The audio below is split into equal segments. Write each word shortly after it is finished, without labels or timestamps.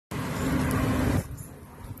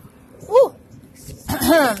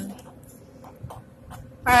Alright,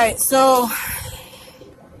 so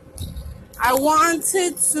I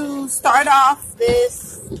wanted to start off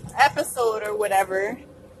this episode or whatever,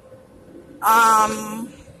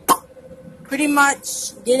 pretty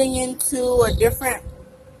much getting into a different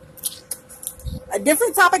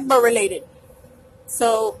topic but related.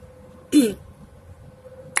 So,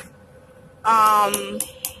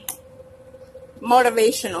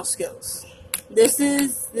 motivational skills. This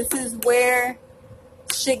is where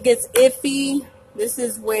shit gets iffy. This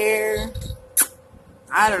is where,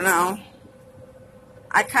 I don't know,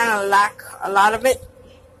 I kind of lack a lot of it.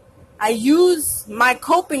 I use my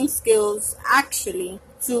coping skills actually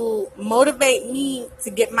to motivate me to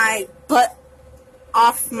get my butt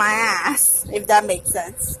off my ass, if that makes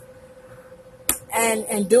sense,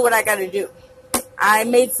 and do what I gotta do. I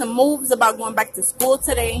made some moves about going back to school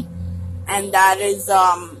today, and that's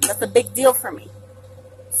a big deal for me.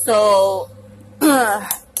 So,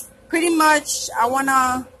 pretty much, I want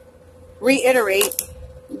to reiterate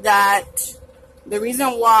that the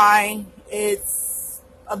reason why it's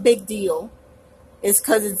a big deal is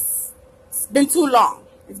because it's been too long.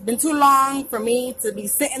 It's been too long for me to be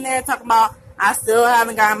sitting there talking about I still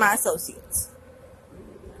haven't gotten my associates.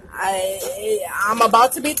 I'm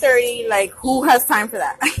about to be 30. Like, who has time for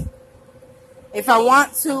that? If I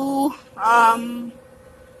want to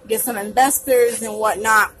get some investors and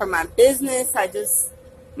whatnot for my business,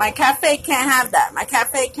 my cafe can't have that. My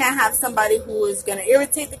cafe can't have somebody who is going to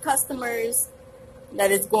irritate the customers, that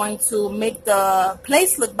is going to make the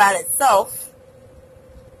place look bad itself.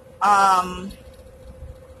 I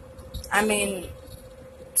mean,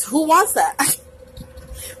 who wants that?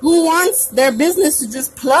 Who wants their business to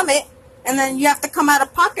just plummet and then you have to come out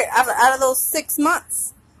of pocket out of those 6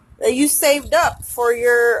 months that you saved up for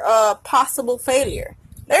your possible failure?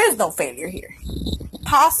 There is no failure here.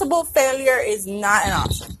 Possible failure is not an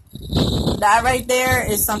option. That right there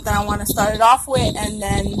is something I want to start it off with, and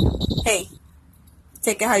then, hey,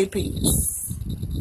 take it how you please.